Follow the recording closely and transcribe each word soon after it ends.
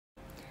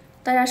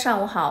大家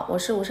上午好，我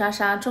是吴莎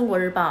莎。中国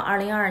日报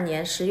2022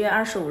年10月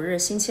25日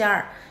星期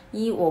二。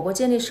一、我国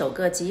建立首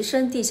个极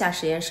深地下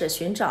实验室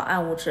寻找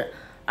暗物质。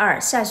二、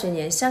下学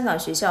年香港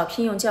学校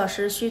聘用教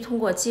师需通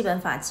过基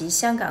本法及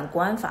香港国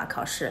安法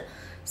考试。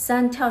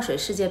三、跳水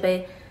世界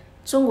杯，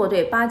中国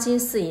队8金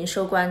4银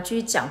收官，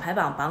居奖牌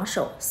榜榜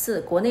首。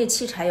四、国内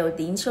汽柴油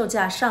零售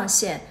价上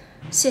限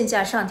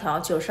价上调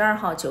，92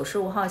号、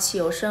95号汽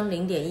油升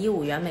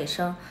0.15元每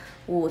升。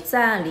五、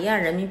在岸离岸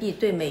人民币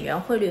对美元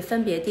汇率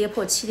分别跌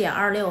破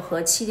7.26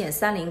和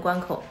7.30关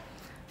口。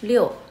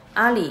六、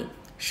阿里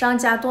商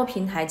家多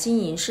平台经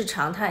营是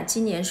常态，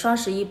今年双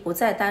11不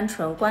再单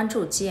纯关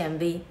注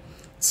GMV。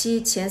七、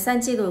前3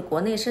季度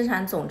国内生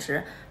产总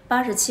值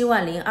87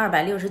万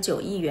0269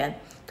亿元，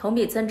同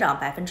比增长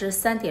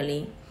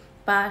3.0%。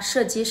八、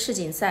射击世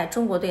锦赛，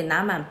中国队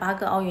拿满8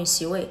个奥运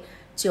席位。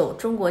九、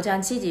中国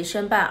将积极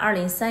申办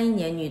2031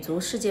年女足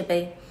世界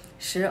杯。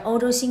十、欧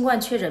洲新冠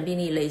确诊病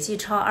例累计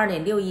超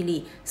2.6亿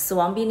例，死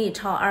亡病例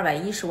超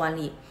210万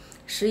例。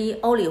11、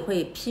欧理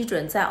会批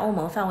准在欧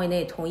盟范围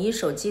内统一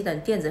手机等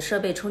电子设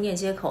备充电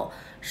接口。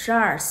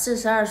12、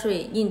42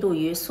岁印度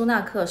裔苏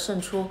纳克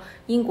胜出，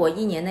英国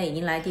1年内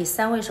迎来第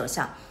3位首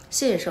相。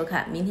谢谢收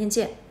看，明天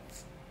见。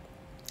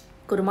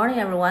Good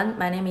morning, everyone.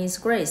 My name is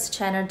Grace.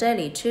 China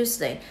Daily,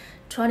 Tuesday,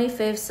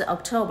 25th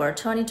October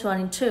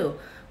 2022.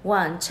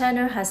 1.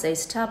 China has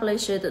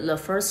established the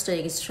first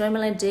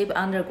extremely deep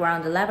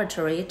underground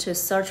laboratory to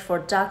search for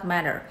dark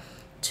matter.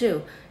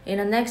 2. In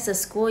the next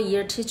school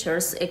year,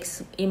 teachers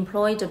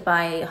employed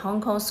by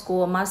Hong Kong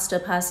school must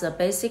pass the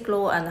Basic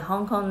Law and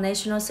Hong Kong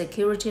National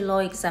Security Law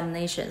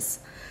examinations.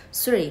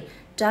 3.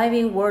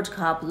 Diving World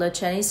Cup, the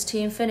Chinese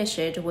team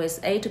finished with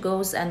 8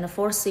 goals and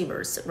 4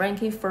 silvers,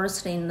 ranking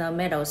first in the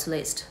medals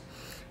list.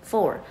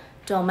 4.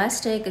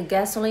 Domestic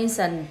gasolines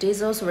and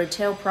diesels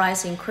retail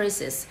price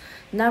increases.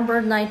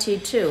 Number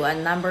 92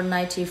 and number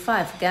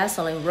 95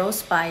 gasoline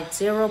rose by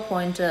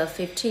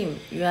 0.15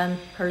 yuan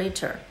per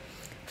liter.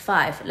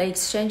 5. The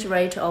exchange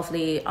rate of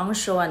the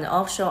onshore and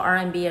offshore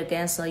RMB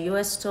against the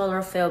US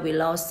dollar fell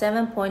below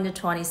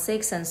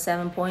 7.26 and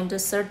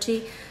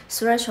 7.30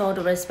 threshold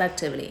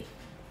respectively.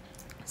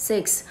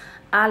 6.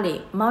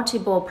 Ali,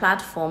 multiple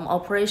platform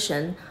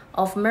operation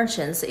of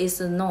merchants is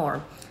the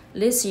norm.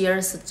 This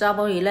year's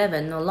Double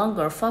 11 no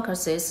longer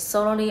focuses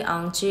solely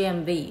on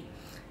GMV.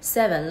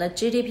 7. The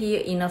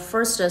GDP in the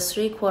first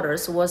 3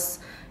 quarters was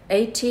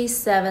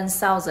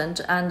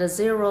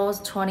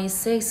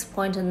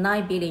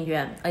 87,026.9 billion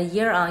yuan, a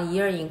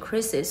year-on-year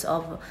increase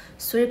of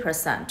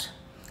 3%.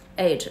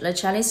 8. The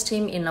Chinese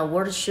team in the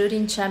World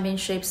Shooting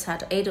Championships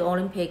had 8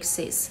 Olympic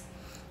seats.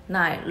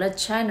 9. The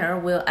China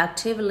will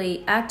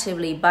actively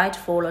bid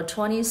for the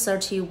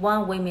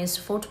 2031 Women's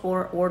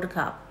Football World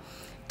Cup.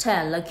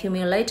 10. The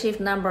cumulative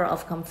number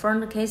of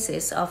confirmed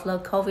cases of the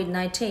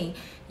COVID-19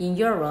 in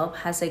Europe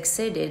has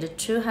exceeded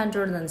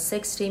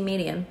 260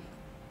 million,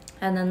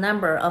 and the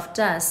number of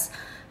deaths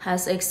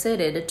has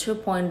exceeded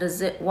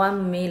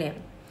 2.1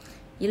 million.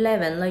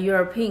 11. The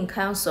European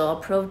Council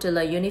approved the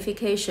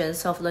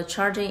unifications of the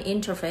charging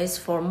interface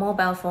for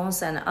mobile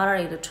phones and other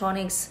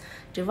electronics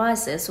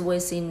devices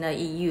within the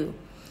EU.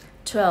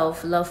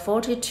 12. The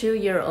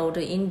 42-year-old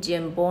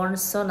Indian-born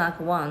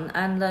Sonak Wang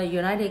and the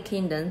United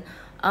Kingdom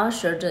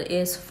ushered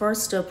its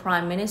first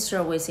prime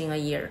minister within a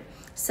year.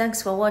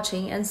 Thanks for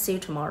watching and see you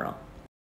tomorrow.